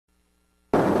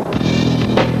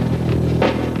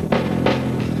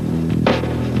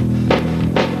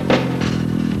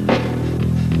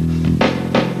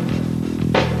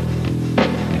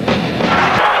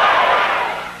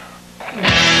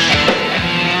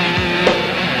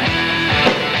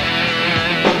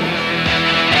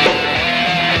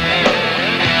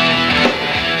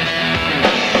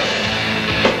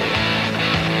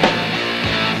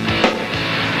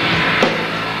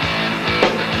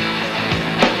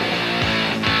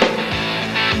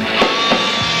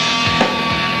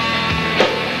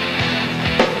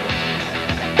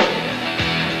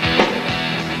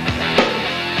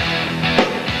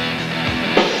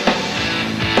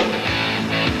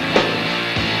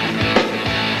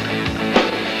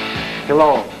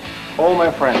Hello, all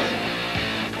my friends.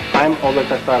 I'm Oleg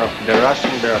Taktarov, the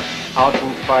Russian Bear,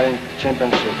 Ultimate Fighting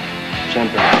Championship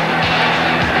champion. Oh,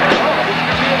 this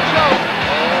could be a choke.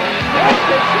 That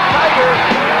takes the Tiger.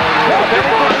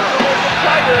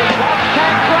 Tiger.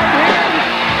 Tank's right hand.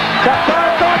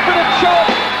 Taktarov going for the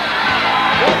choke.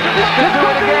 This could do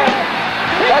it again.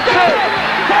 That's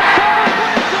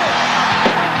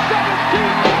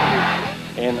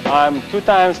it. And I'm 2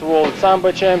 times world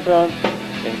Sambo champion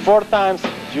and 4 times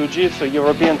Jiu-Jitsu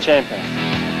European champion.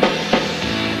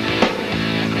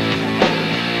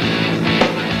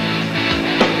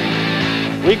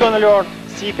 We're gonna learn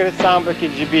secret Sambo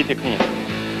KGB technique.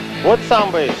 What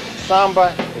Sambo is?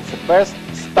 Sambo is the best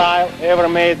style ever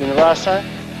made in Russia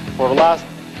for last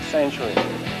century.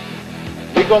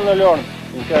 We're gonna learn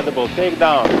incredible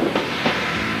takedown.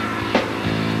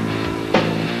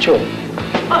 Choke.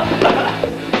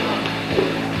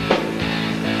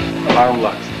 Arm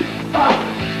locks.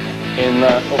 And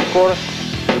of course,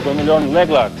 we're gonna learn leg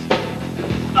locks.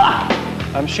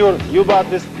 I'm sure you bought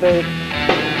this tape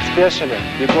especially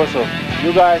because of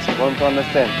you guys want to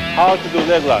understand how to do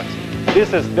leg locks.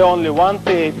 This is the only one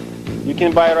tape you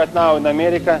can buy right now in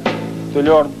America to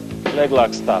learn leg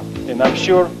lock stuff. And I'm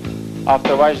sure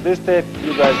after watch this tape,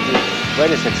 you guys will be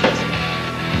very successful.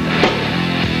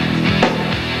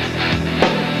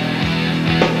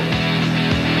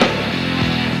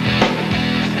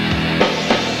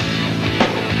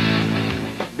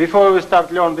 Before we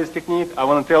start learning this technique, I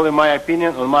want to tell you my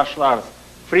opinion on martial arts.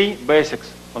 3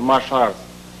 basics on martial arts.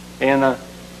 And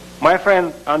my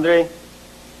friend Andrei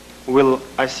will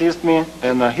assist me,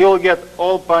 and he will get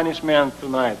all punishment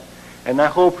tonight. And I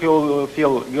hope he will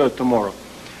feel good tomorrow.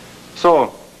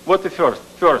 So, what the first?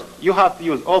 First, you have to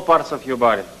use all parts of your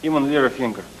body, even little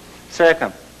finger.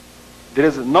 Second, there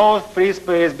is no free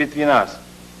space between us.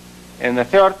 And the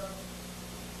third,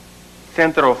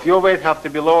 center of your weight have to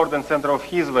be lower than center of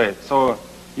his weight. So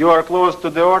you are close to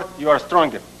the earth, you are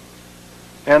stronger.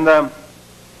 And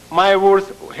my words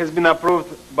has been approved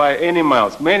by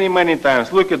animals many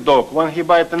times. Look at dog. When he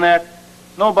bites the neck,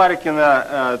 nobody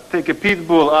can take a pit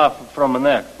bull off from a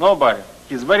neck. Nobody.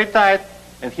 He's very tight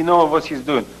and he knows what he's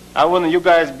doing. I want you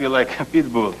guys be like a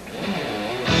pit bull.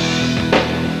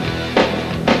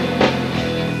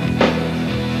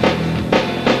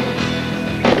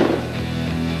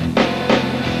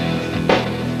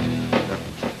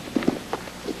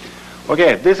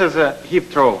 Okay, this is a hip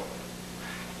throw.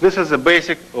 This is the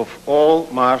basic of all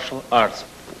martial arts.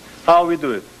 How we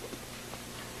do it?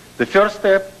 The first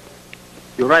step,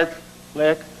 your right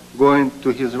leg going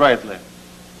to his right leg.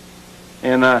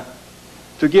 And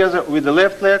together with the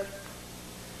left leg,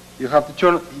 you have to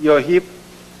turn your hip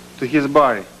to his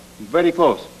body, very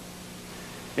close.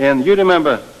 And you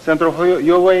remember, center of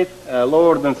your weight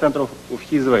lower than center of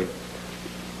his weight.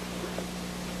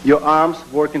 Your arms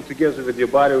working together with your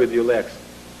body, with your legs.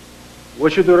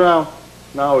 What you do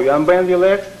now, you unbend your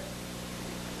legs.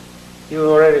 You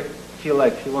already feel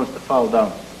like he wants to fall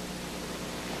down.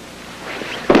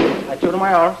 I turn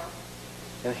my arms,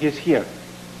 and he's here.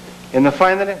 And then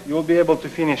finally, you will be able to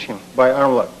finish him by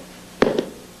arm lock.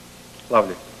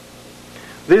 Lovely.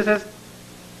 This is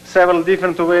several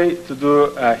different ways to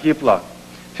do hip lock.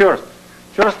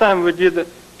 First time we did it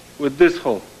with this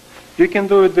hold. You can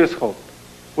do it this hold.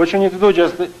 What you need to do,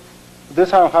 just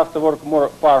this arm have to work more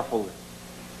powerfully.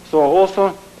 So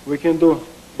also we can do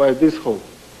by this hold.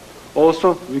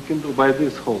 Also we can do by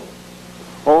this hold.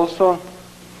 Also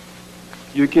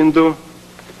you can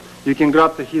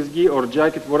grab his gi or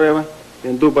jacket, whatever,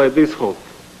 and do by this hold.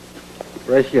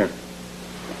 Right here.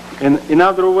 And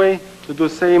another way to do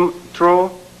same throw,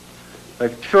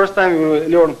 like first time we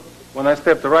learn when I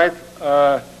step the right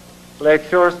leg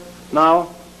first, now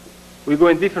we go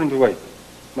in different way.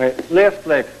 My left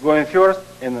leg going first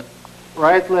and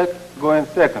right leg going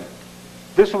second.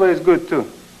 This way is good too.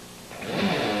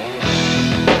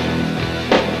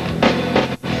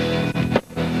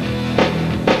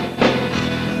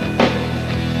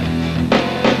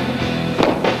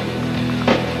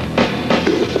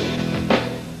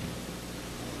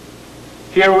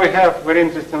 Here we have very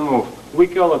interesting move. We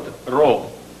call it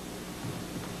roll.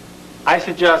 I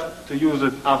suggest to use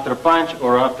it after punch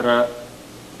or after a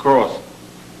cross.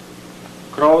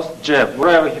 Cross, jab,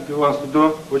 whatever he wants to do,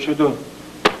 what you do,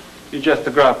 you just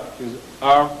grab his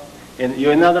arm and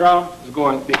your another arm is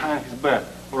going behind his back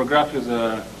or grab his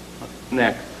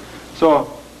neck.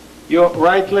 So your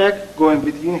right leg going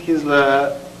between his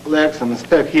legs and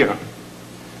step here.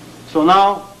 So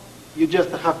now you just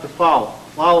have to fall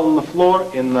on the floor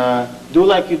and do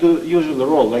like you do usually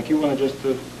roll, like you want to just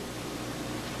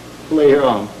play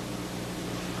around.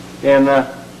 And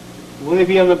When you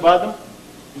be on the bottom,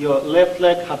 your left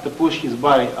leg has to push his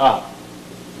body up.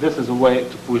 This is a way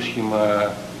to push him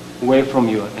away from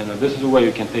you, and this is a way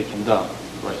you can take him down.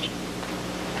 Right.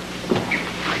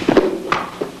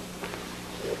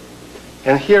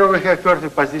 And here we have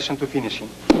perfect position to finish him.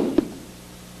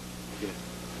 Yes.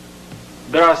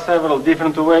 There are several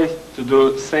different ways to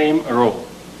do same roll.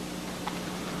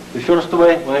 The first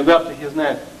way, when you grab to his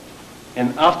neck,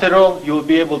 and after all, you'll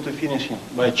be able to finish him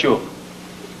by choke.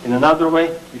 In another way,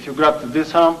 if you grab to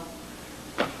this arm,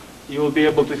 you will be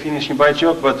able to finish him by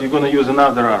choke, but you're going to use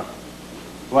another arm.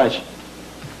 Watch.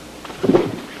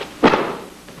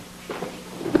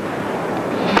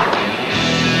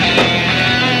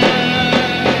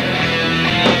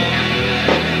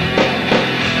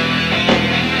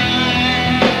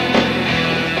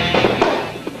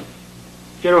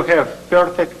 Here we have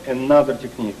perfect another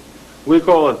technique. We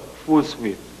call it foot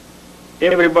sweep.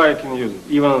 Everybody can use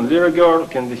it. Even a little girl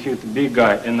can defeat a big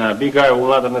guy, and a big guy will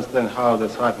not understand how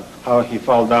this happened, how he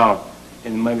fell down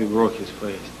and maybe broke his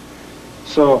face.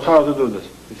 So how to do this?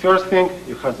 The first thing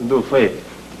you have to do fake.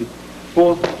 You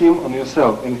pull him on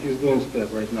yourself, and he's doing step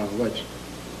right now. Watch.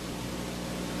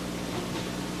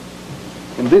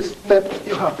 And this step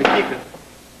you have to kick it.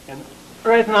 And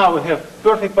right now we have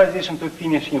perfect position to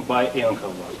finish him by ankle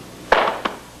lock.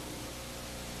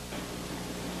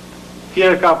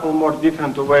 Here a couple more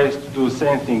different ways to do the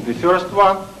same thing. The first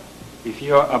one, if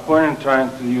your opponent trying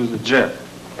to use a jab,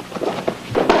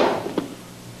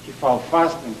 he fell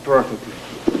fast and perfectly.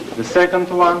 The second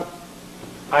one,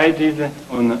 I did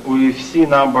on UFC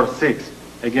number 6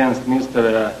 against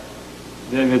Mr.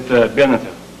 David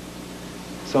Benefit.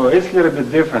 So it's a little bit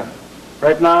different.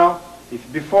 Right now, if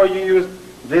before you use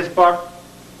this part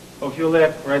of your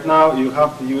leg, right now you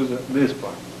have to use this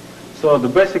part. So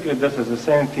basically this is the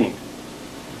same thing.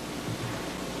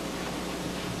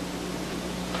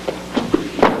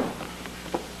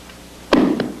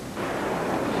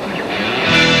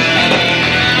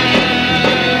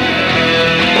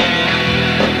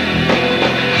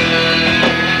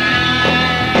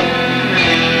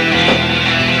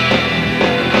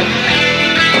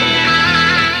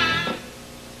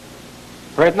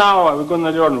 Right now we're going to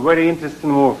learn very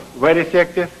interesting move, very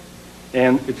effective,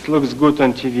 and it looks good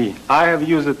on TV. I have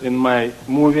used it in my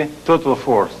movie Total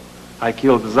Force. I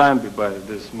killed a zombie by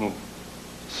this move.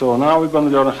 So now we're going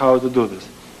to learn how to do this.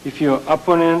 If your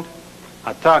opponent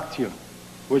attacked you,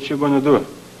 what you're going to do?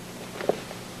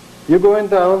 You're going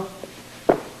down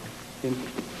and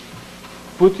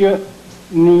put your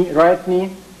knee, right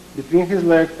knee between his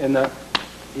legs, and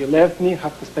your left knee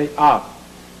has to stay up.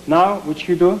 Now what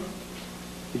you do?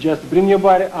 You just bring your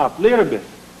body up a little bit,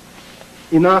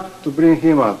 enough to bring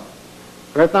him up.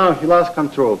 Right now he lost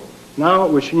control. Now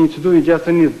what you need to do, you just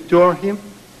need to turn him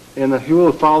and he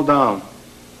will fall down.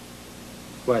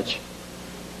 Watch.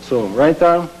 So right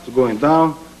arm is going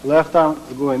down, left arm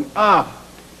is going up.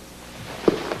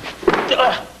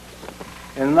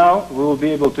 And now we will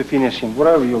be able to finish him,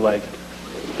 whatever you like.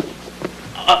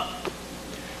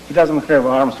 He doesn't have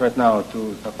arms right now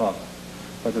to tap up,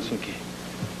 but it's okay.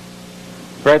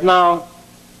 Right now,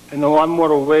 one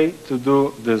more way to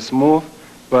do this move,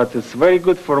 but it's very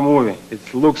good for movie.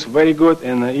 It looks very good,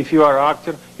 and if you are an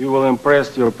actor, you will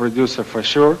impress your producer for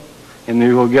sure, and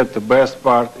you will get the best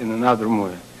part in another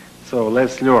movie. So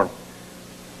let's learn.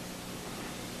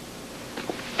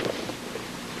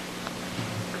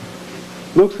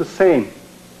 Looks the same,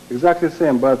 exactly the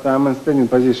same, but I'm in standing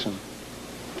position.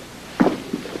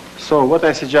 So what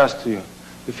I suggest to you,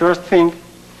 the first thing,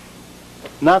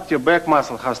 not your back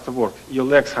muscle has to work, your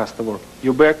legs has to work.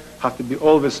 Your back has to be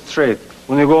always straight.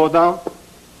 When you go down,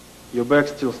 your back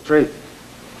still straight.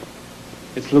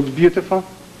 It looks beautiful,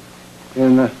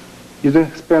 and you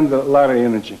don't spend a lot of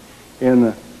energy.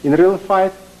 And in real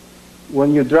fight,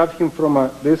 when you drop him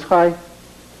from this high,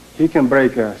 he can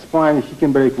break a spine, he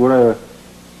can break whatever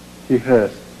he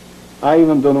has. I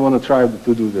even don't want to try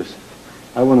to do this.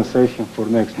 I want to save him for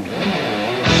next move.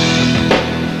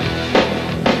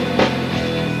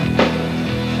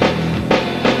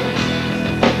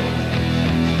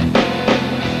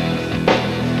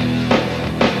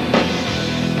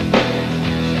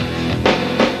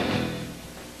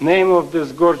 Name of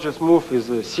this gorgeous move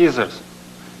is scissors.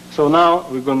 So now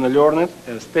we're going to learn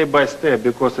it step by step,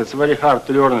 because it's very hard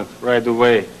to learn it right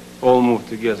away, all move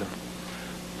together.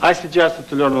 I suggest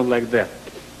to learn it like that.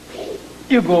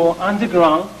 You go on the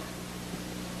ground,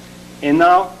 and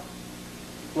now,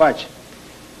 watch.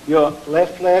 Your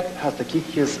left leg has to kick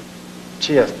his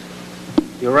chest.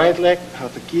 Your right leg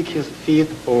has to kick his feet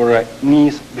or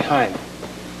knees behind.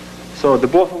 So the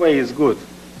both way is good.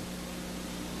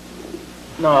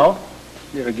 Now,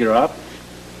 Get up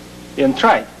and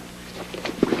try.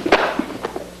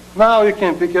 Now you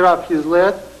can pick it up his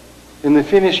leg and then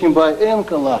finish him by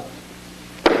ankle lock.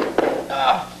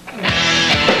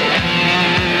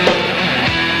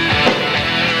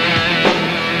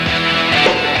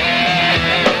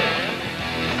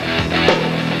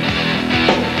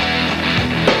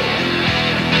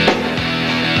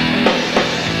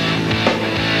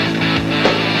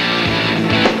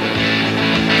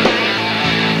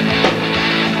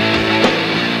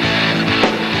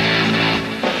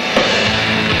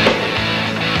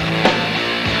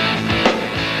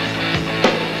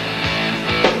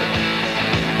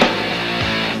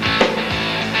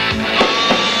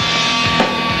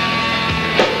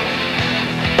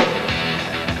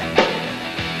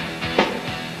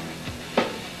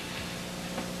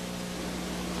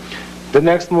 The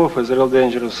next move is real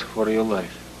dangerous for your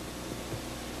life.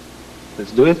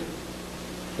 Let's do it.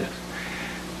 Yes.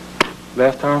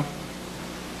 Left arm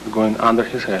going under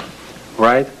his head.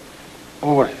 Right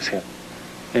over his head.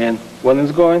 And when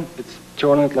it's going, it's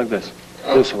turning it like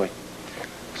this way.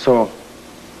 So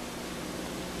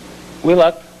we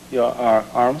lock your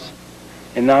arms,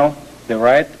 and now the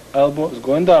right elbow is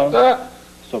going down.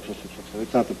 Stop.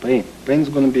 It's not the pain. Pain is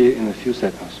going to be in a few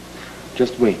seconds.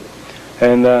 Just wait.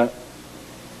 And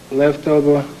left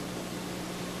elbow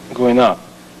going up.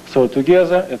 So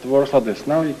together it works like this.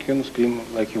 Now you can scream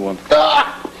like you want.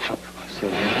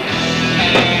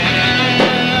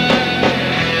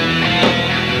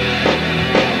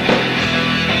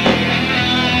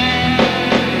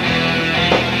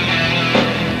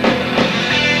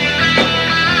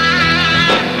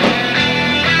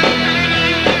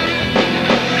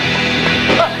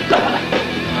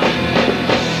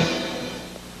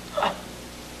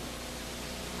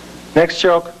 Next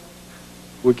choke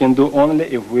we can do only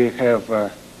if we have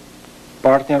a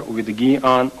partner with the gi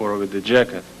on or with the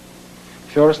jacket.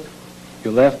 First,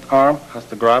 your left arm has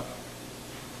to grab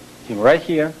him right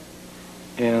here,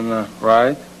 and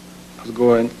right is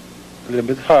going a little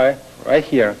bit high, right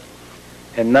here.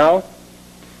 And now,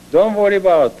 don't worry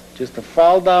about just a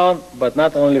fall down, but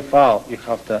not only fall, you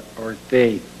have to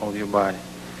rotate all your body.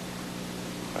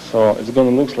 So it's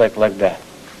going to look like that.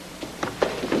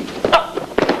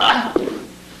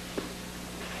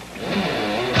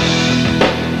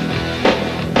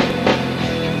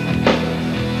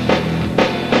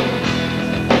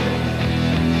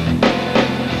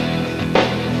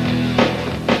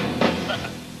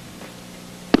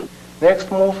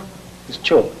 Next move is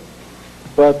choke,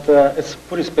 but it's a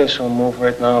pretty special move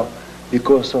right now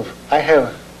because I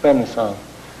have pants on,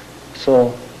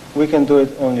 so we can do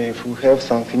it only if we have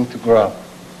something to grab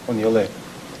on your leg.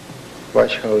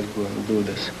 Watch how it's going to do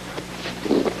this.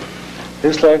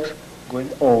 This leg's going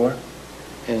over,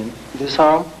 and this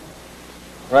arm,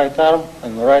 right arm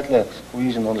and right legs. We're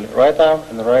using only right arm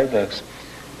and right legs.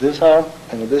 This arm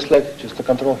and this leg just to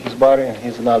control his body and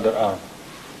his another arm.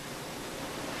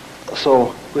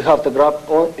 So we have to grab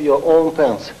on your own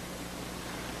pants.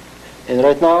 And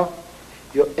right now,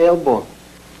 your elbow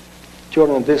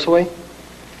turning this way,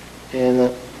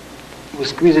 and we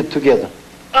squeeze it together.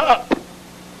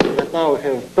 Right now we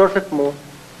have a perfect move,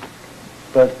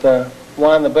 but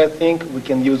one bad thing, we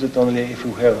can use it only if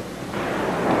you have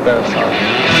pants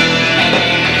on.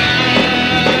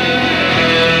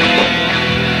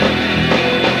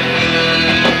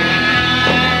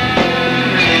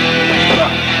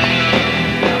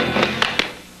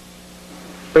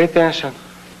 Pay attention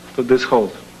to this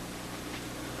hold.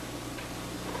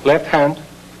 Left hand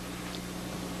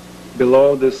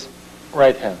below this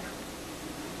right hand.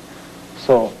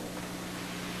 So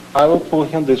I will pull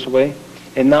him this way,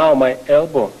 and now my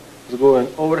elbow is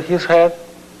going over his head,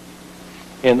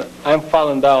 and I'm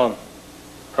falling down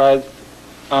right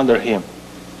under him.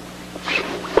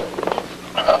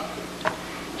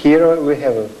 Here we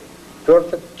have a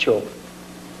perfect choke,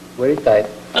 very tight,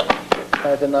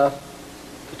 tight enough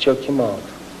to choke him out.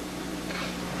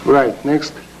 Right,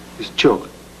 next is choke.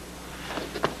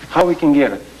 How we can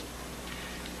get it?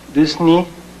 This knee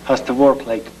has to work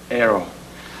like arrow,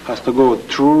 has to go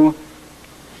through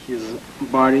his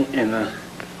body and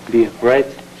be right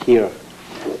here.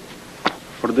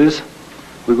 For this,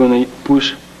 we're gonna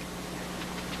push,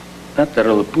 not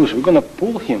really push, we're gonna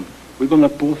pull him. We're gonna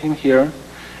pull him here,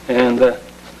 and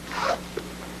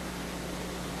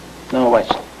now watch.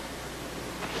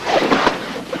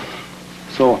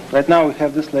 So right now we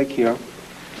have this leg here,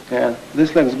 and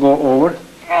these legs go over,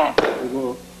 we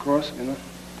go across, you know.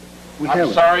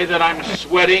 I'm sorry that I'm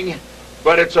sweating,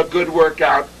 but it's a good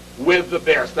workout with the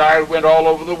best. I went all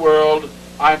over the world.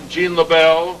 I'm Gene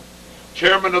LaBelle,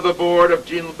 chairman of the board of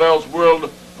Gene LaBelle's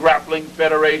World grappling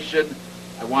federation.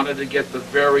 I wanted to get the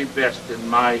very best in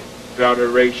my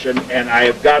federation, and I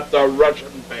have got the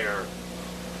Russian bear,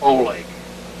 Oleg.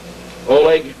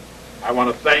 Oleg, I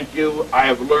want to thank you. I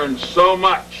have learned so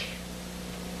much.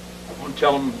 I won't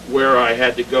tell them where I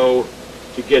had to go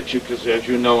to get you, because as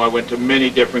you know, I went to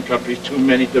many different countries, too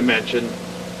many to mention.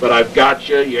 But I've got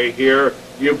you. You're here.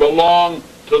 You belong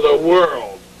to the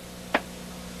world.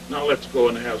 Now let's go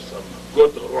and have some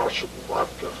good Russian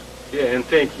vodka. Yeah, and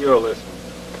thank you, listen.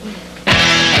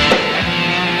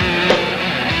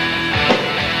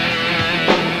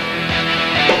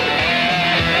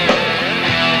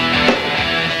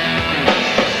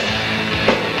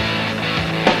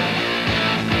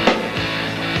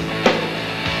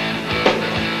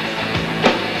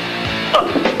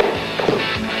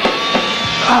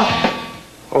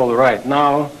 All right,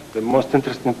 now the most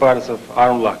interesting parts of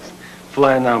arm locks,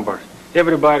 fly numbers.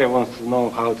 Everybody wants to know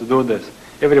how to do this.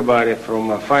 Everybody from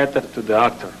a fighter to the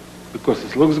actor, because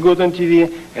it looks good on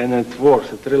TV and it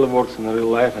works. It really works in real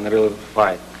life and real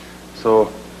fight.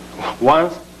 So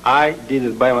once I did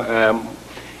it by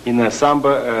in a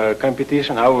Sambo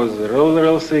competition. I was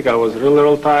real sick. I was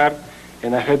real tired,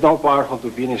 and I had no power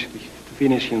to finish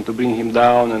him, to bring him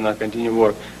down and continue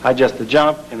work. I just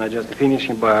jumped and I just finished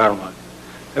him by arm lock.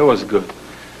 It was good.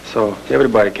 So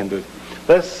everybody can do it.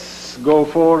 Let's go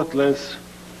forward. Let's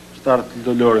start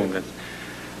learning this.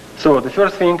 So the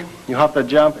first thing, you have to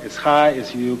jump as high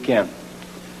as you can.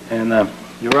 And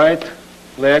your right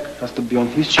leg has to be on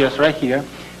his chest right here.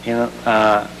 And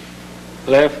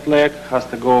left leg has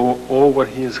to go over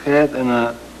his head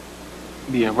and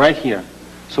be right here.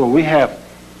 So we have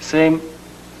same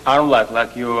arm lock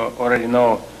like you already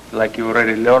know, like you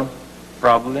already learned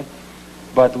probably.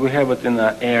 But we have it in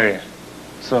an area.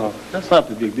 So that's not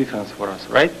a big difference for us,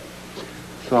 right?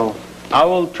 So I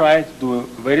will try to do it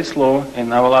very slow,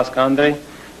 and I will ask Andre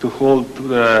to hold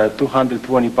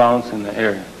 220 pounds in the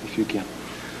area, if you can.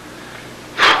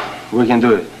 We can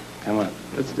do it. Come on,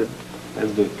 let's do it.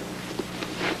 Let's do it.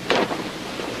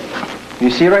 You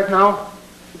see right now,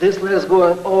 this leg is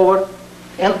going over,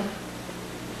 and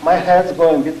my head's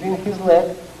going between his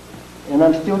leg, and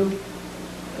I'm still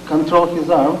control his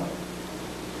arm.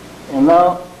 And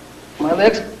now my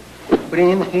legs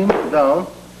bring him down,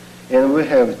 and we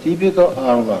have typical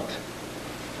arm locks.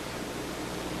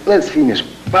 Let's finish.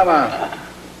 Baba!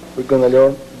 We're gonna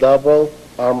learn double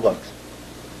arm locks.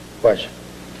 Watch.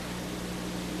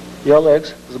 Your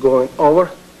legs is going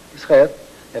over his head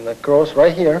and across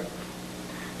right here.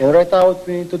 And right now what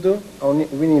we need to do,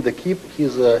 we need to keep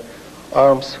his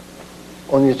arms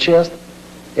on your chest.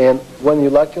 And when you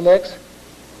lock your legs,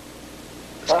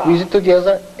 squeeze it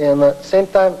together, and at the same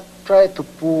time try to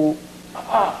pull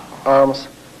arms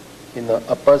in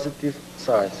a positive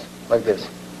size, like this.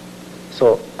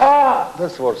 So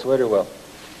this works very well.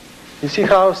 You see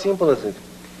how simple is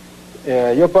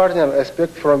it? Your partner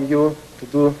expects from you to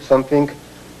do something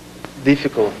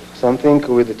difficult, something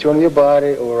with a turn your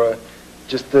body, or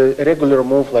just a regular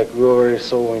move like we already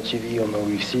saw on TV on the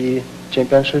UFC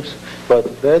championships.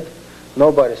 But that,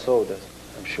 nobody saw that,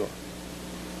 I'm sure.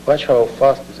 Watch how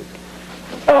fast is it.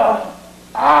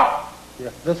 Yeah,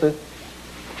 that's it.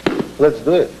 Let's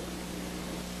do it.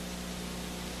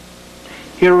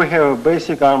 Here we have a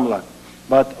basic arm lock,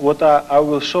 but what I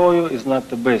will show you is not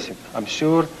the basic. I'm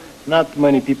sure not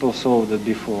many people saw that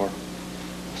before.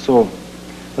 So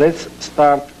let's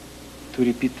start to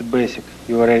repeat the basic.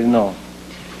 You already know.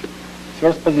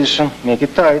 First position, make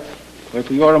it tight, like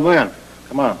you're a man.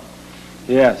 Come on.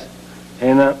 Yes.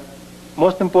 And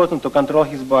most important, to control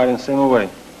his body in the same way.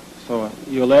 So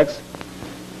your legs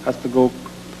has to go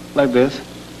like this,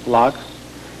 lock,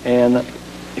 and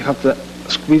you have to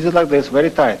squeeze it like this, very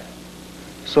tight.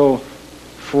 So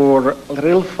for a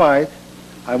real fight,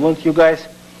 I want you guys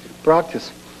to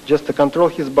practice just to control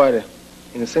his body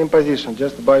in the same position,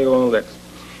 just by your own legs.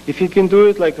 If you can do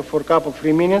it like for a couple,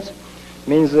 3 minutes,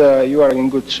 means you are in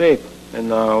good shape, and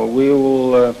we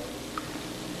will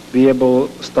be able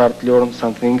to start learn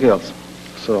something else.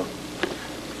 So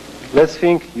let's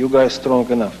think you guys strong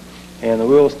enough, and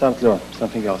we will start learn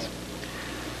something else.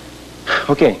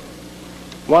 Okay,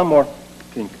 one more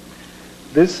thing.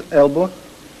 This elbow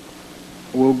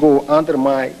will go under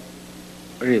my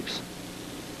ribs,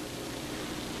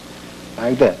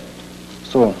 like that.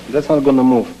 So that's not gonna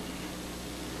move.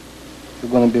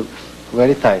 It's gonna be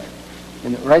very tight.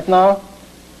 And right now,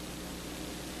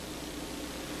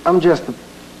 I'm just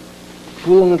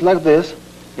pulling it like this,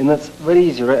 and it's very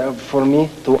easy for me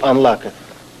to unlock it.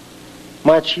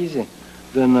 Much easier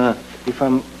than if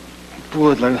I'm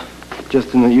pull it like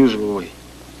just in the usual way.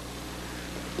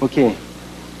 Okay,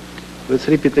 let's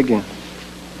repeat again.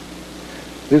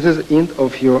 This is end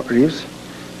of your ribs,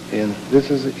 and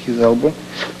this is his elbow.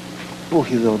 Pull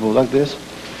his elbow like this.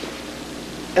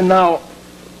 And now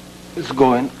it's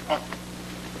going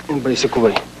in basic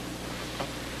way.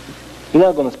 You're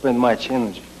not going to spend much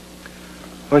energy.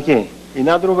 Okay,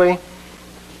 another way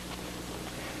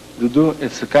to do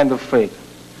it's a kind of fake.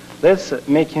 Let's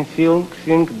make him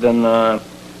think then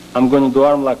I'm going to do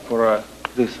arm lock for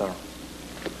this arm.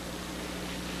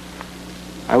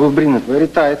 I will bring it very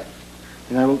tight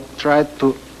and I will try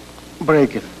to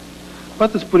break it.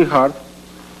 But it's pretty hard.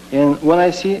 And when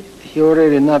I see he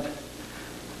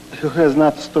has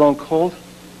not strong hold,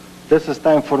 this is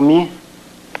time for me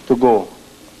to go.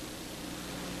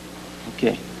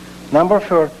 Okay. Number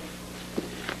 4,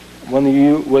 when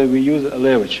we use a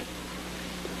leverage,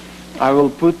 I will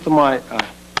put my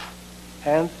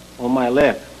hand on my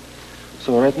leg.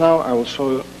 So right now I will show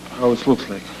you how it looks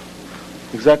like.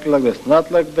 Exactly like this.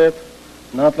 Not like that,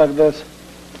 not like this,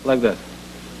 like that.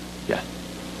 Yeah.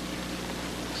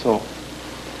 So,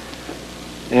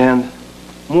 and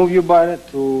move your body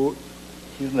to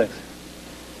his legs.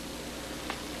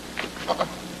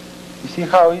 You see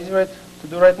how easy it to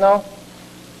do right now?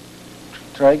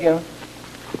 Try again.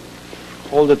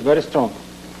 Hold it very strong.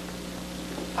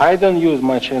 I don't use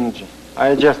much energy.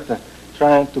 I just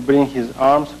trying to bring his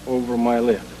arms over my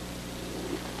leg.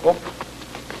 Oh.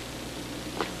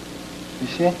 You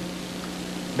see?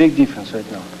 Big difference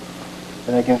right now.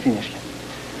 And I can finish him.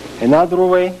 Another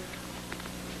way,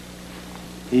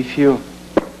 if you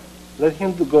let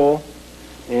him go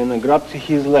and grab to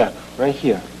his leg right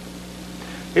here.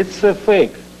 It's a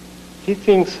fake. He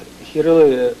thinks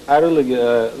I really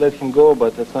let him go,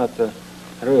 but it's not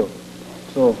real.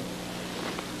 So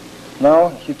now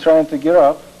he's trying to get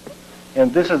up,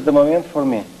 and this is the moment for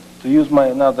me to use my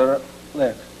another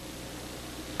leg.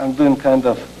 I'm doing kind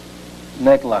of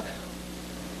neck lock.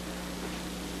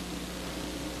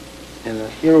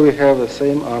 And here we have the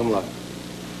same arm lock.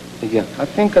 Again, I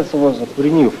think that was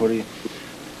pretty new for you.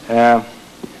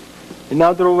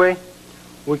 Another way,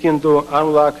 we can do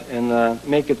arm lock and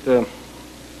make it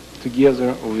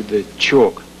together with the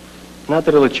choke. Not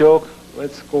really choke,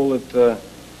 let's call it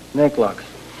neck lock.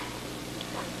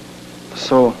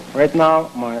 So right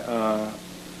now my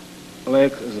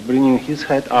leg is bringing his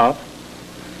head up,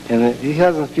 and he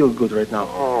doesn't feel good right now.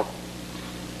 Oh.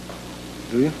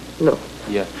 Do you? No.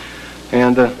 Yeah.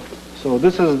 And so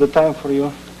this is the time for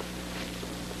you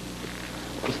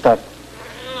to start.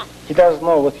 He doesn't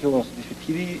know what he wants to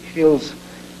defeat. He feels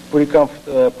pretty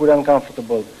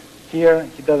uncomfortable here.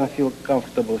 He doesn't feel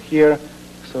comfortable here.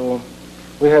 So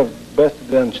we have best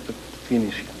advantage to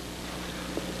finish him.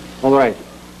 All right.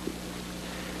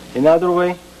 Another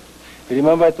way,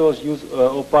 remember I told you use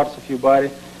all parts of your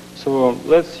body. So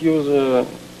let's use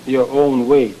your own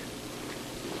weight.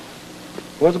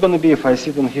 What's going to be if I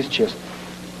sit on his chest?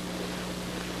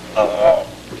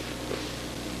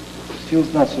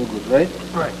 Feels not so good, right?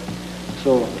 Right.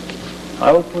 So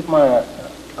I will put my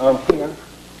arm here,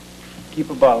 keep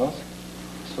a balance.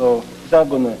 So it's not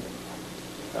going to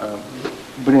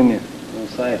bring me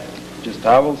inside. Just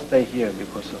I will stay here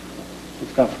because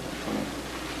it's comfortable for me.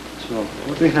 So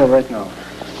what we have right now?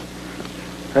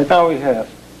 Right now we have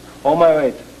all my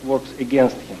weight works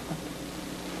against him.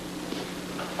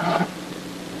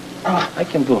 I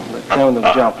can do that kind of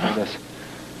jump like this,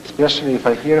 especially if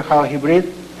I hear how he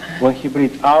breathes. When he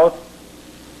breathes out,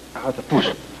 I have to push.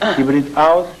 He breathes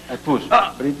out, I push.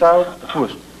 Breathe out, I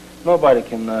push. Nobody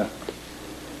can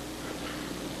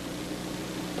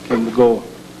go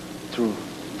through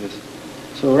this.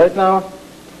 So right now,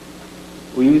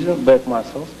 we're using back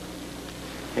muscles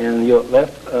and your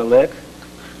left leg.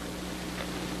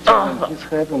 And his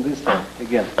head on this side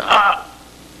again.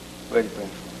 Very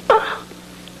painful.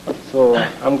 So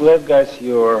I'm glad, guys,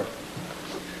 you're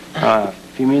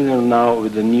familiar now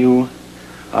with the new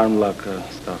arm lock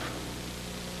stuff.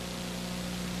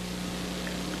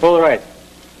 All right,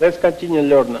 let's continue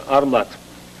learning arm lock.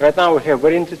 Right now we have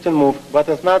very interesting move, but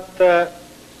it's not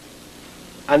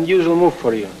unusual move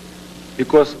for you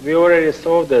because we already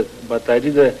saw that. But I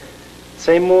did the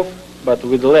same move, but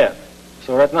with the left.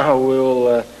 So right now we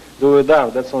will do it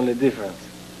down. That's the only difference.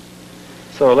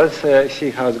 So let's see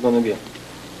how it's going to be.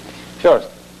 First,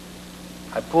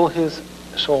 I pull his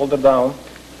shoulder down,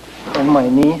 and my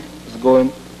knee is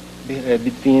going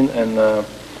between and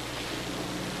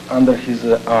under his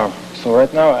arm. So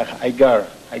right now I got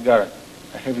it.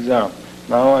 I have his arm.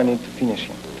 Now I need to finish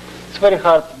him. It's very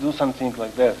hard to do something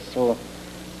like that. So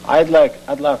I'd like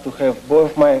to have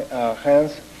both my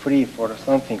hands free for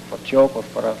something, for choke or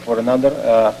for another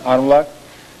arm lock.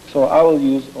 So I will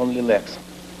use only legs.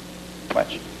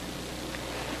 Watch.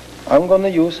 I'm going to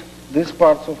use these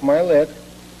parts of my leg,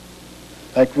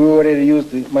 like we already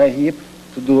used my hip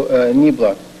to do a knee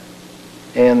block.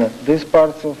 And these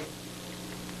parts of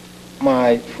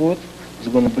my foot is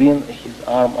going to bring his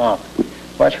arm up.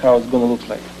 Watch how it's going to look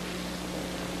like.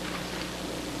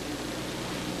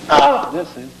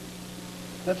 That's it.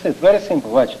 That's it. Very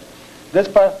simple. Watch. This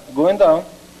part going down.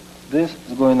 This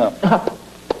is going up.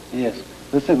 Yes.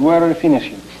 That's it. We're already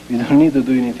finishing. You don't need to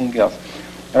do anything else.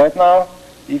 Right now,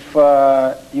 if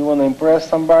you want to impress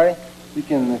somebody, you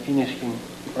can finish him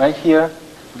right here,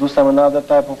 do some another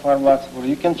type of arm locks, or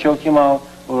you can choke him out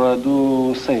or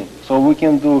do same. So we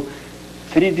can do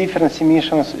 3 different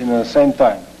submissions in the same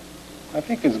time. I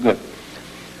think it's good.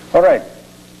 All right.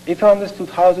 If you understood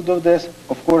how to do this,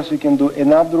 of course you can do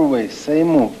another way, same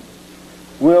move.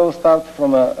 We'll start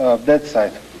from that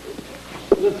side.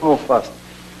 Let's move fast.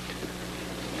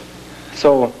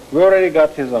 So we already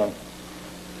got his arm.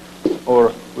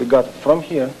 Or we got it from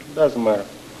here, doesn't matter.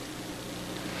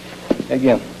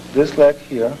 Again, this leg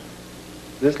here,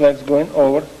 this leg's going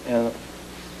over, and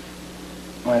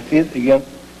my feet again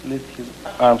lift his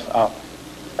arms up.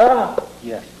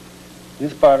 Yes.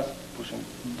 This part is pushing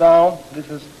down, this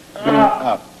is going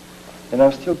up. And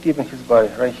I'm still keeping his body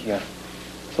right here.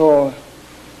 So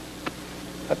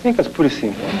I think it's pretty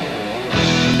simple.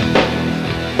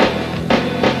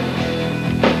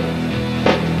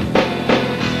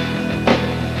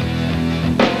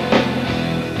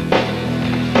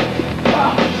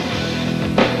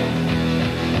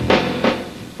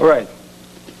 All right,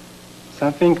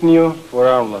 something new for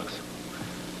arm locks.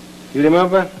 You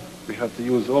remember, we have to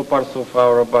use all parts of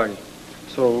our body.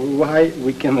 So why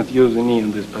we cannot use the knee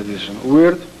in this position?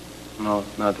 Weird? No,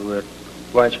 not weird.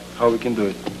 Watch how we can do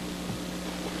it.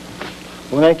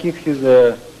 When I kick his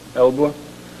elbow,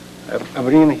 I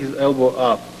bring his elbow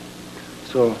up.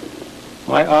 So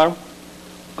my arm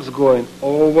is going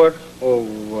over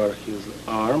his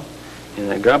arm,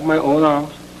 and I grab my own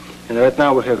arms, and right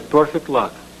now we have perfect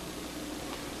lock.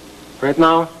 Right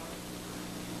now,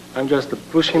 I'm just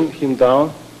pushing him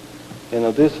down,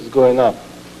 and this is going up.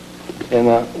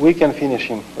 And we can finish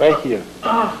him right here.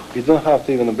 We don't have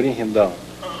to even bring him down.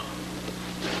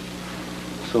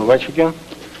 So watch again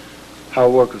how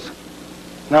it works.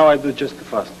 Now I do just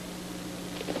fast.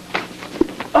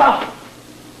 Oh,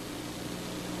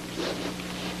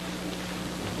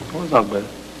 it's not bad.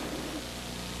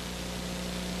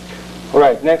 All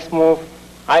right, next move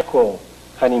I call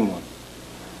honeymoon.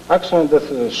 Actually, that's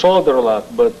a shoulder lock,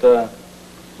 but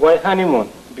why honeymoon?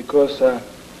 Because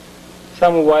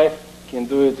some wife can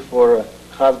do it for a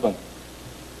husband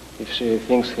if she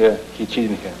thinks he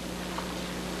cheating her.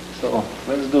 So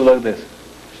let's do like this.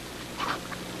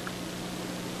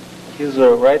 His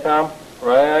right arm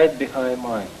right behind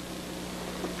mine,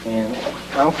 and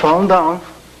I'm found down.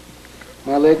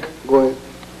 My leg going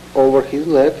over his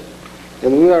leg,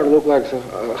 and we are look like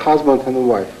a husband and a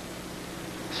wife.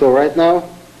 So right now,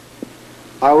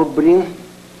 I will bring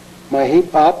my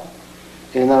hip up,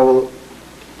 and I will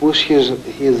push his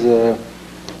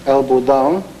elbow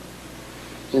down,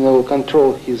 and I will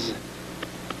control his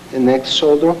next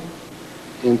shoulder,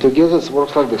 and together it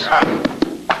works like this.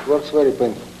 It works very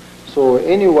painful. So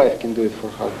any wife can do it for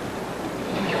her.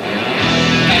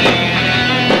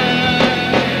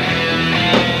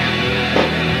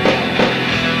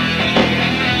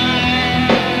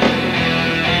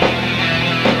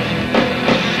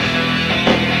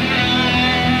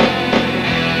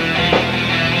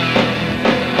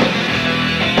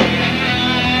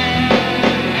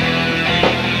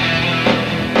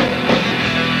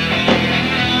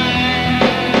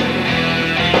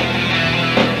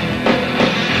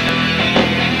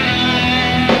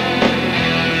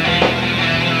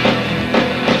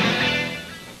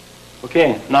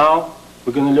 Okay, now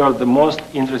we're going to learn the most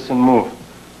interesting move.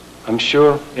 I'm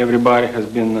sure everybody has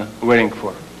been waiting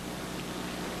for.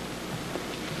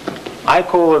 I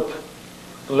call it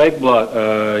leg block,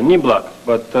 knee block,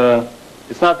 but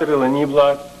it's not really a knee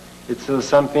block. It's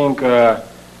something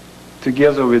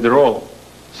together with roll.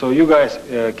 So you guys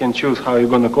can choose how you're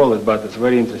going to call it, but it's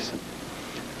very interesting.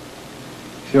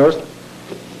 First,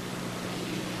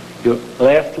 your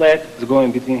left leg is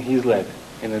going between his leg,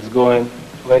 and it's going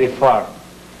very far.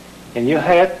 And your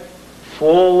head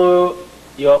follow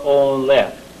your own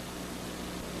leg.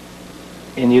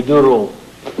 And you do roll.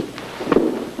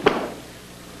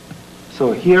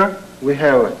 So here we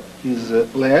have his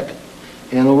leg,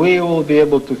 and we will be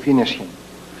able to finish him.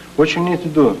 What you need to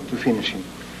do to finish him?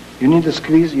 You need to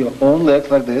squeeze your own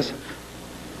leg like this.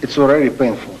 It's already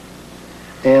painful.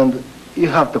 And you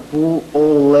have to pull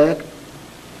all leg.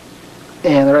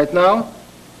 And right now,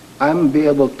 I'm be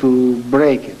able to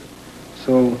break it.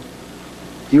 So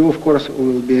you, of course,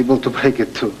 will be able to break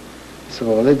it too.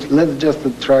 So let's just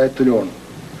try to learn.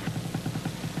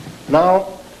 Now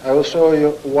I will show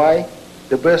you why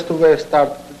the best way to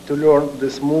start to learn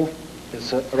this move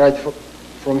is right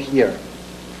from here.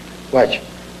 Watch.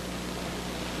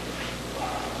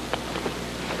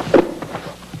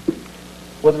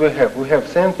 What we have? We have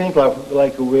same thing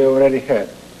like we already had.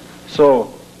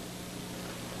 So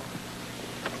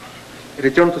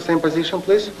return to same position,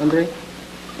 please, Andrei.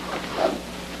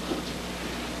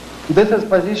 This is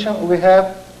position we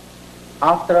have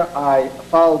after I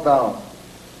fall down.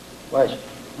 Watch.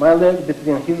 My leg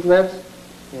between his legs,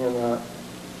 and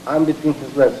I'm between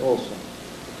his legs also.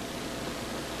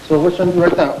 So what should I do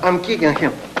right now? I'm kicking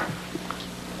him.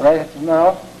 Right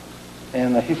now,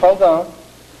 and he fell down.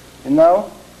 And now,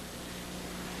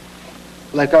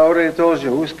 like I already told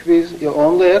you, you squeeze your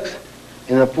own legs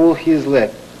and pull his leg.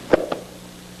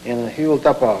 And he will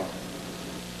tap out.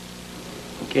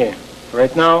 Okay,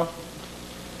 right now,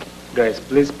 guys,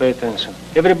 please pay attention.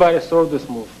 Everybody saw this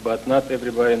move, but not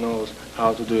everybody knows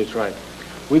how to do it right.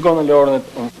 We're gonna learn it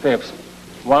on steps.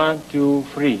 1, 2,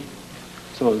 3.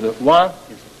 So the 1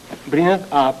 is bring it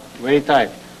up very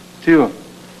tight. 2,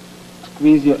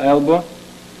 squeeze your elbow.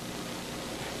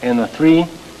 And 3,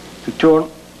 to turn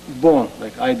bone,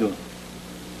 like I do.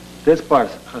 This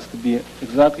part has to be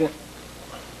exactly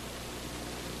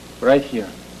right here.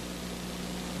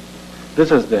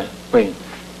 This is the pain.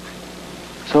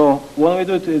 So when we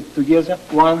do it together,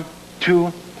 1,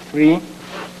 2, 3,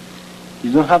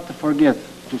 you don't have to forget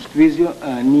to squeeze your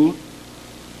knee,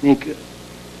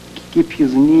 keep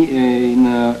his knee in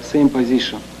the same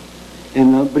position,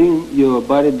 and bring your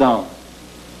body down.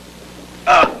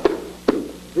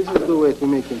 This is the way to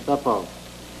make him tap out.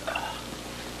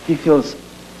 He feels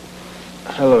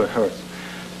hello, it hurts.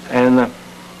 And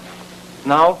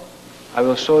now I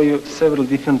will show you several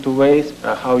different ways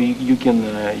how you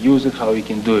can use it, how you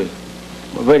can do it.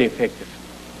 Very effective.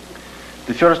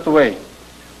 The first way,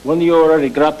 when you already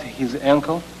grabbed his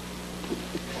ankle,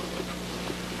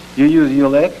 you use your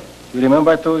leg. You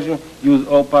remember I told you, use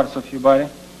all parts of your body,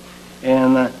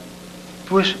 and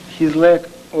push his leg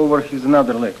over his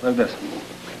another leg, like this.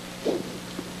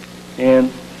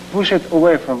 And push it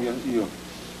away from you.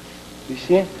 You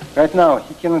see? Right now,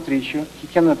 he cannot reach you. He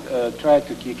cannot try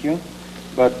to kick you.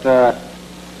 But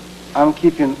I'm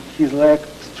keeping his leg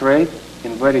straight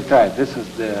and very tight. This is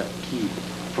the key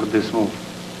for this move.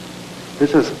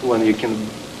 This is when you can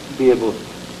be able,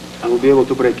 I will be able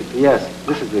to break it. Yes,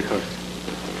 this is the hurt.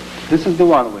 This is the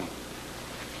one way.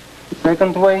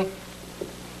 Second way,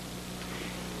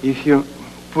 if you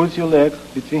put your leg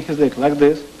between his legs like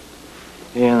this,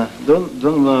 and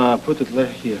don't put it right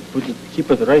here.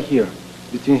 Keep it right here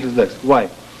between his legs. Why?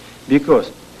 Because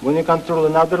when you control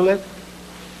another leg,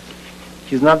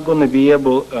 he's not going to be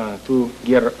able to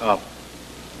get up.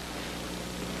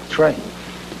 Try.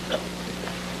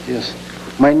 Yes.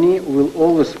 My knee will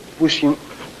always push him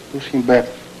back,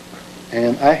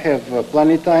 and I have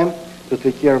plenty of time to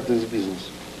take care of this business.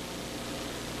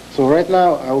 So right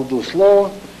now I will do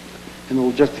slow, and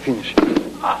we'll just finish.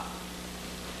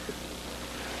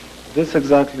 This is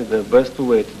exactly the best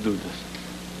way to do this.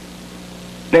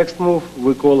 Next move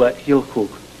we call a heel hook.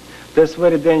 That's a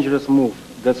very dangerous move.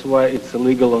 That's why it's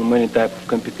illegal on many types of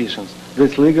competitions.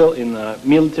 It's legal in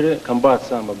military combat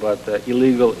Sambo, but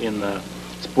illegal in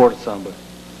sport Sambo.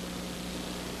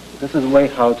 This is the way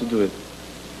how to do it.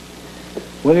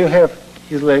 When you have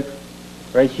his leg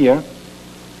right here,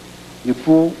 you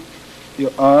pull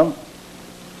your arm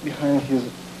behind his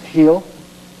heel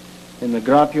and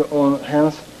grab your own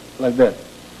hands like that.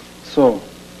 So,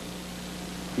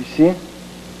 you see,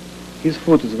 his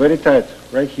foot is very tight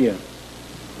right here.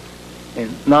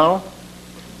 And now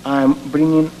I'm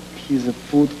bringing his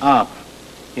foot up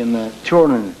and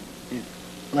turning it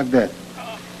like that.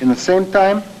 In the same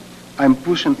time, I'm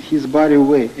pushing his body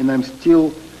away, and I'm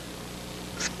still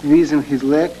squeezing his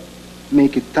leg,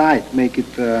 make it tight, make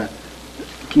it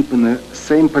keep in the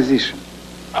same position.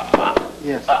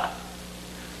 Yes.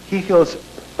 He feels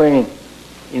pain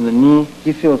in the knee,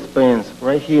 he feels pains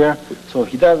right here, so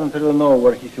he doesn't really know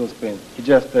where he feels pain. He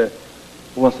just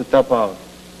wants to tap out.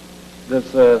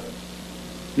 That's,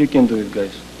 you can do it,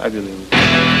 guys. I believe it.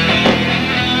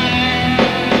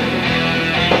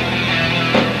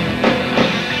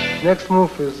 Next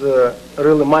move is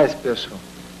really my special.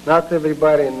 Not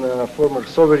everybody in the former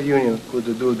Soviet Union could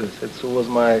do this. It was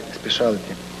my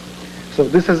specialty. So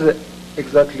this is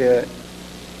exactly an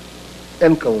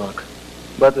ankle lock,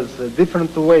 but it's a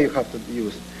different way you have to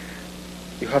use.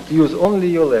 You have to use only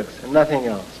your legs and nothing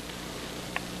else.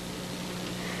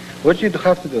 What you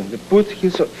have to do, you put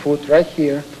his foot right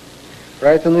here,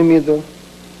 right in the middle,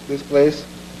 this place,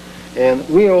 and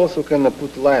we also can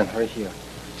put line right here.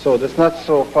 So that's not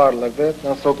so far like that,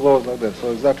 not so close like that,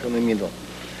 so exactly in the middle.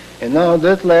 And now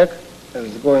that leg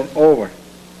is going over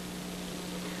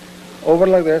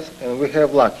like this, and we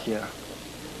have lock here.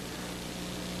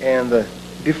 And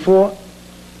before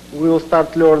we will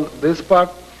start learn this part,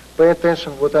 pay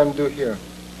attention what I'm doing here.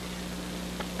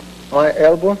 My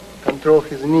elbow control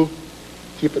his knee,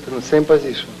 keep it in the same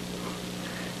position.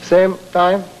 Same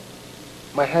time,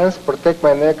 my hands protect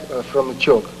my neck from the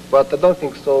choke. But I don't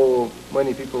think so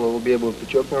many people will be able to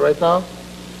choke me right now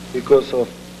because of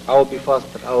I'll be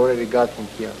faster. I already got him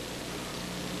here.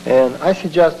 And I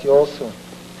suggest you also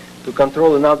to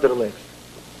control another leg,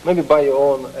 maybe by your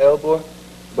own elbow,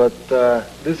 but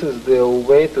this is the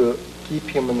way to keep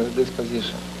him in this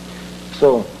position.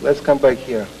 So let's come back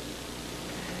here.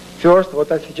 First,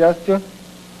 what I suggest you,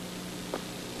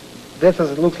 this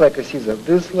looks like a scissor.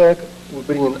 This leg we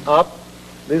bring it up,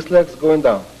 this leg's going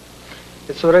down.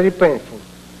 It's already painful,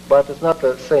 but it's not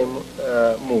the same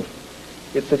move.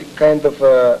 It's a kind of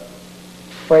a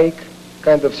fake,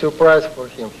 kind of surprise for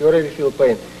him. He already feels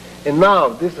pain. And now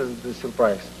this is the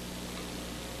surprise.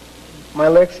 My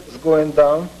legs is going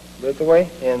down that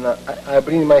way, and I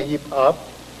bring my hip up,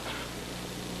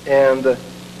 and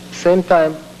same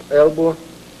time elbow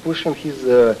pushing his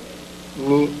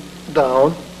knee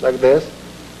down like this.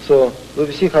 So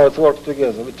let's see how it works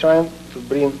together. We're trying to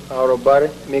bring our body,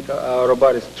 make our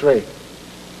body straight.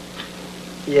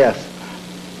 Yes.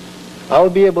 I'll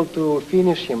be able to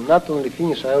finish him, not only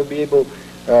finish, I'll be able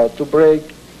to break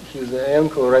his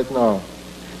ankle right now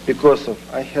because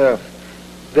of I have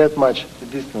that much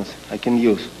distance I can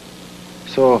use.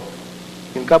 So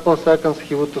in a couple of seconds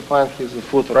he would find his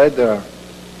foot right there.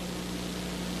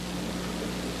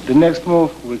 The next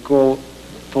move we call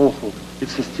toe hook.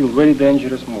 It's a still very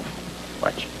dangerous move.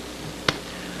 Watch.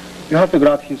 You have to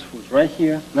grab his foot right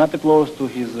here, not too close to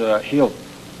his heel,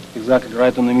 exactly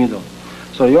right in the middle.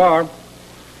 So your arm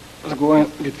is going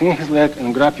between his leg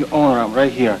and grab your own arm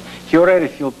right here. He already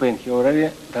feels pain. He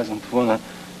already doesn't want to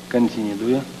continue, do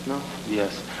you? No.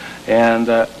 Yes. And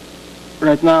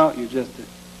right now you just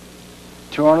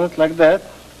turn it like that,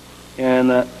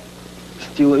 and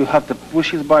still you have to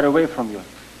push his body away from you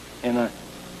and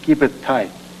keep it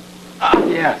tight.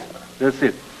 Yes, that's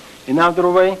it. Another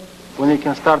way, when you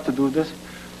can start to do this,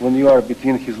 when you are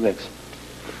between his legs.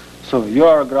 So you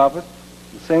are grab it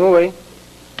the same way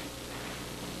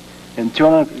and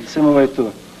turn it the same way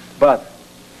too. But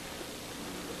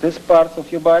this part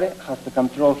of your body has to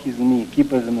control his knee,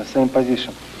 keep it in the same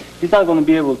position. He's not going to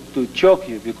be able to choke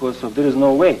you because there is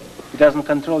no way. He doesn't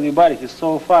control your body. He's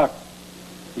so far.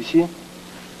 You see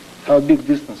how big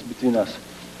distance between us.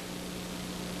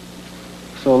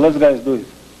 So let's guys do it.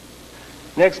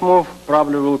 Next move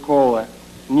probably we'll call a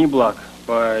knee block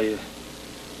by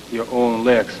your own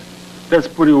legs. That's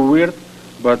pretty weird,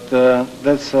 but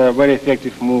that's a very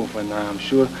effective move, and I'm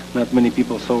sure not many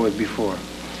people saw it before.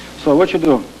 So what you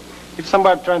do, if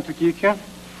somebody trying to kick you,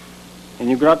 and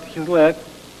you grab his leg,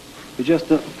 you just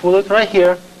pull it right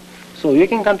here, so you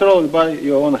can control it by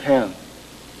your own hand,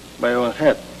 by your own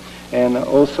head, and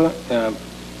also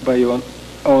by your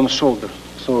own shoulder.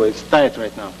 So it's tight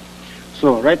right now.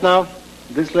 So right now,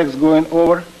 this leg's going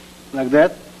over like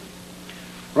that,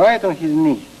 right on his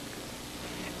knee.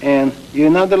 And your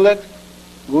another leg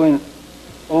going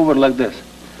over like this.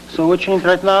 So what you need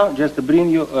right now, just to bring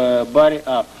your body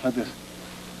up like this.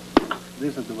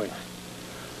 This is the way.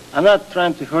 I'm not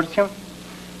trying to hurt him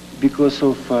because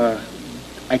of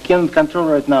I can't control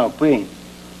right now pain.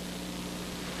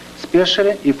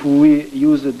 Especially if we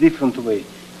use a different way.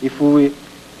 If we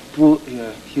pull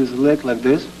his leg like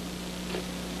this,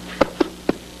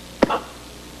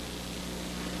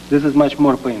 this is much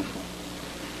more painful.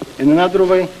 In another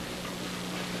way,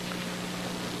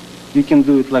 you can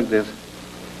do it like this.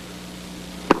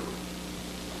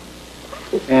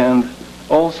 And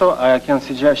also, I can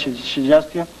suggest you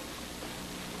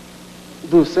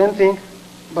do the same thing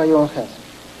by your own hands.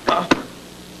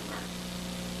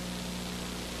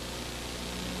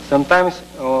 Sometimes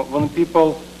when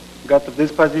people got to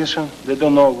this position, they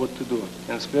don't know what to do.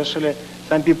 And especially,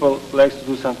 some people like to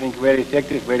do something very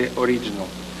effective, very original.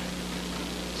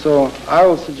 So I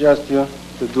will suggest you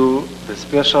to do the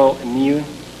special knee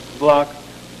block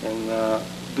and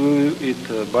do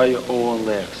it by your own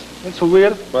legs. It's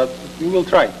weird, but you will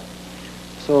try.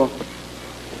 So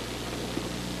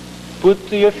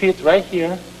put your feet right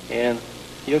here, and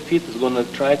your feet is going to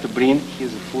try to bring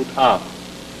his foot up.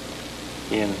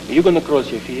 And you're going to cross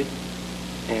your feet,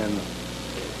 and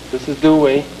this is the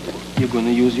way you're going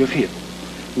to use your feet.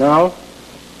 Now,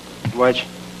 watch.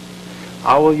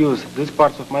 I will use this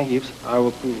part of my hips. I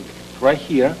will put it right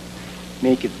here,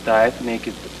 make it tight,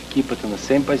 keep it in the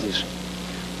same position.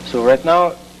 So right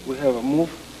now we have a move,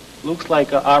 looks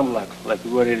like an arm lock, like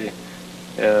we already,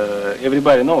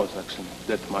 everybody knows actually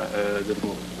that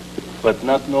move. But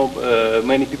not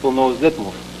many people knows that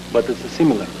move, but it's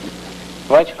similar.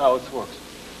 Watch how it works.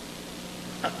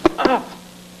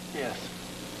 Yes.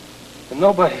 And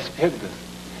nobody expects this.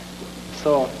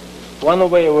 So one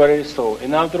way we already saw.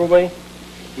 Another way,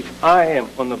 if I am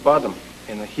on the bottom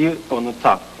and here on the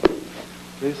top,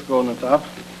 please go on the top.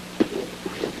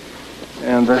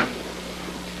 And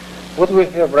what we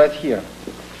have right here,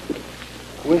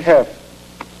 we have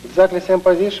exactly same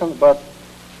position, but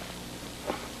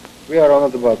we are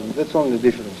on the bottom. That's only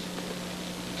the difference.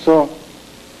 So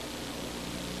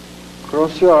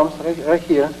cross your arms right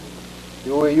here.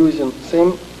 You are using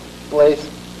same place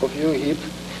of your hip,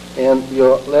 and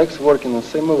your legs working the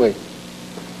same way,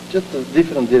 just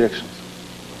different directions.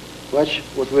 Watch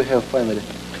what we have finally.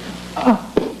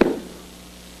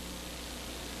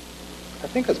 I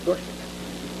think it's perfect.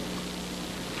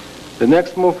 The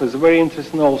next move is very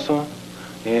interesting also,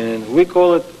 and we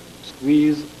call it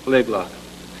squeeze leg lock.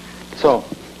 So,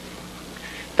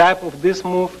 type of this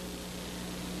move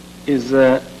is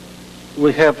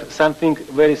we have something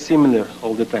very similar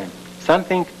all the time.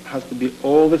 Something has to be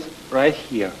always right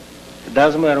here. It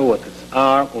doesn't matter what, it's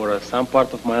arm or some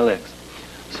part of my legs.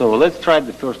 So let's try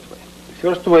the first way. The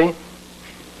first way,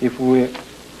 if we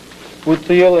put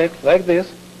your leg like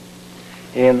this,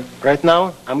 and right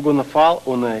now I'm gonna fall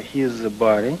on his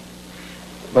body,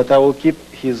 but I will keep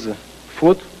his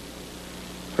foot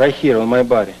right here on my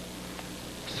body.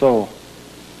 So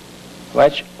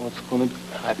watch what's gonna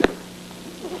happen.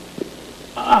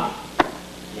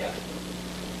 Yes.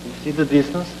 You see the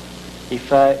distance?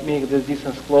 If I make the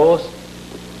distance close,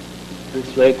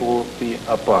 this leg will be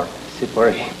apart,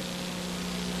 separate.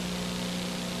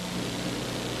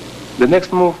 The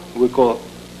next move we call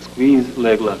squeeze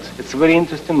leg locks. It's a very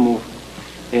interesting move,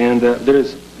 and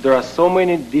there are so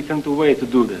many different ways to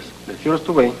do this. The first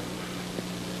way,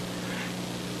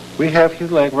 we have his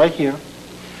leg right here,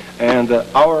 and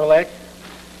our leg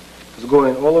is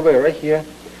going all the way right here,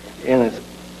 and it's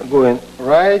going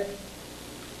right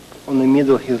on the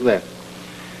middle of his leg.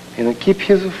 And keep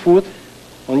his foot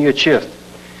on your chest.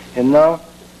 And now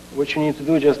what you need to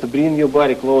do is just bring your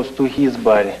body close to his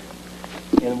body.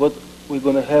 And what we're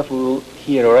going to have, we will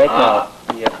hear right now.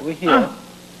 Yeah, we hear.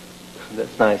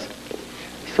 That's nice.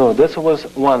 So this was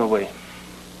one way.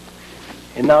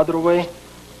 Another way,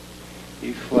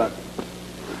 if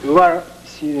you are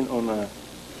sitting on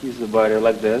his body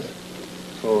like this,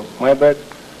 so my back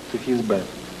to his back.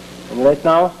 And right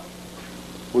now,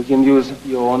 we can use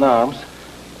your own arms.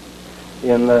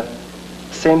 And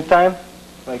same time,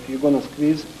 like you're gonna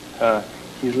squeeze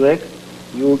his leg,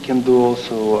 you can do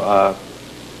also a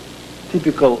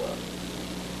typical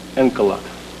ankle lock.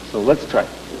 So let's try.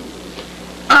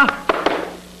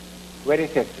 Very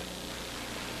effective,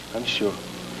 I'm sure.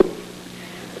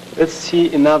 Let's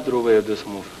see another way of this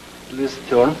move. Please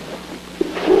turn.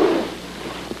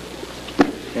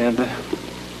 And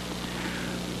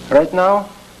right now,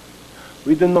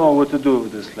 we don't know what to do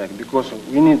with this leg because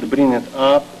we need to bring it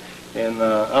up, and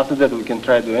after that we can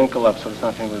try to ankle ups or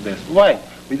something like this. Why?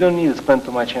 We don't need to spend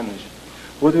too much energy.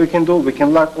 What we can do, we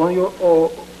can lock on your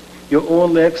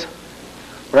own legs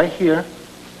right here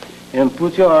and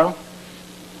put your arm,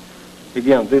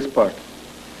 again, this part,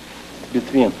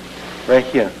 between, right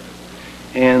here,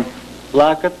 and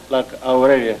lock it like I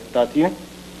already taught you,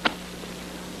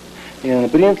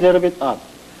 and bring it a little bit up.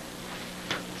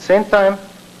 Same time,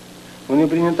 when you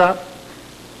bring it up,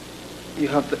 you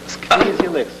have to squeeze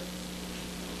your legs.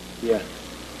 Yeah.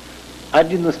 I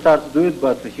didn't start to do it,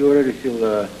 but you already feel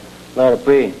a lot of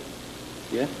pain.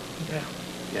 Yeah? Yeah.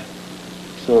 Yeah.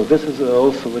 So this is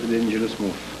also a very dangerous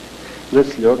move.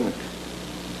 Let's learn it.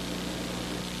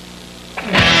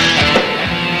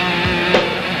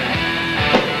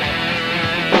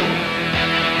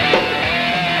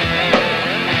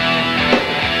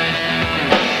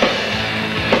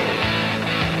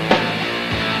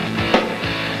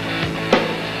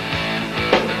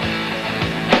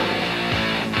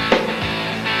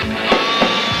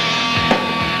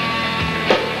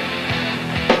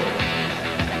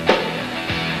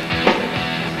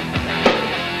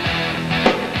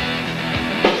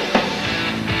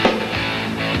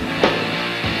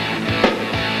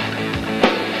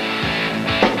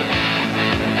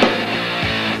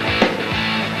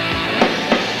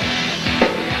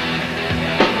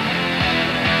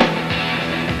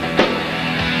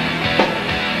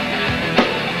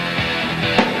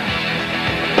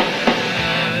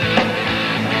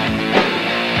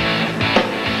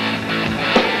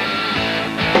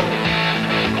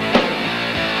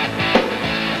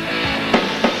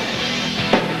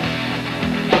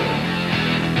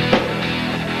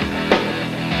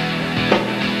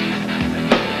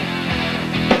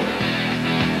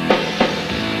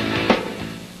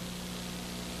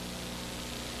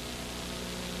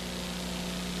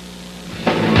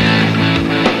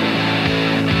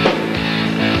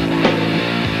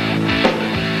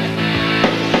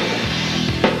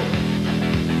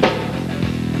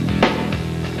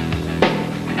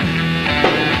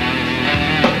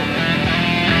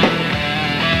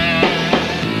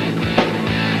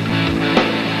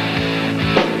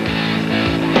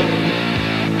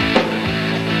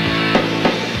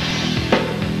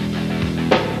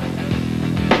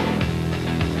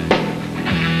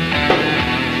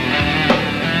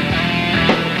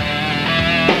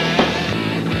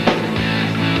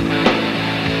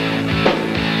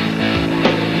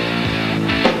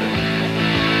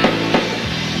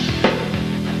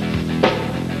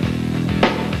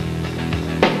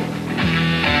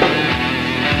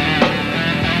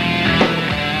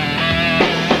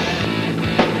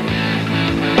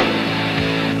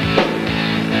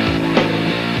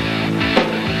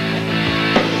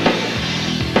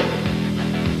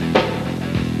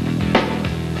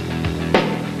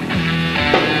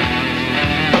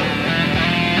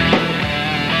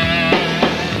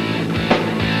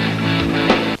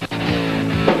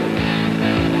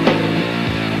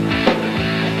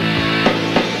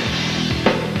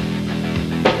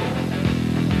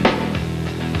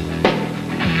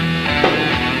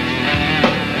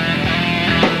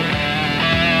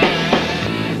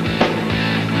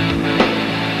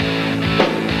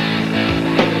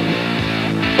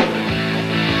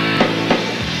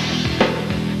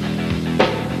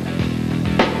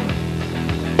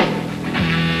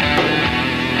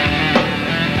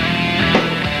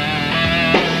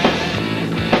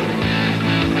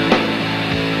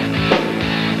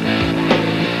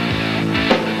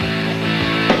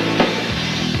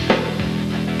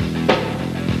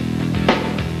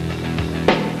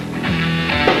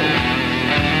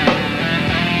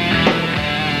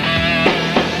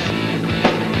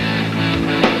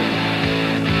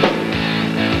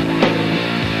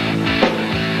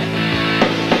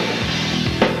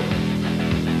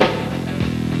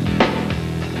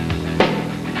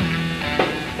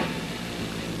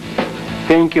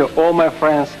 Thank you all my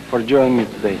friends for joining me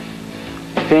today.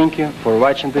 Thank you for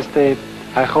watching this tape.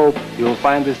 I hope you will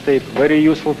find this tape very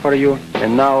useful for you.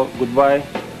 And now, goodbye,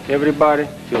 everybody.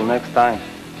 Till next time.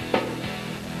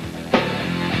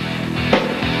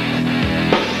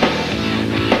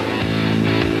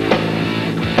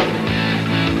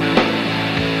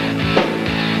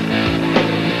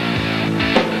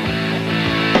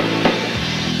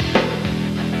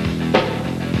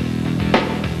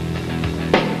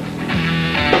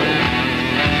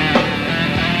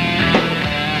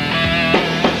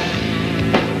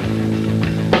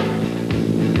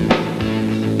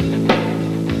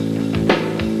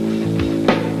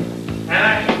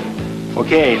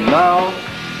 Okay, now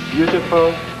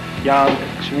beautiful young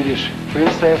Swedish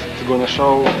princess is gonna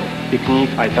show technique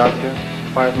I taught her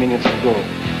 5 minutes ago.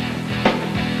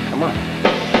 Come on.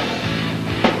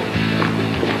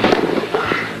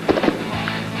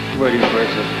 Very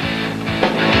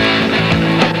impressive.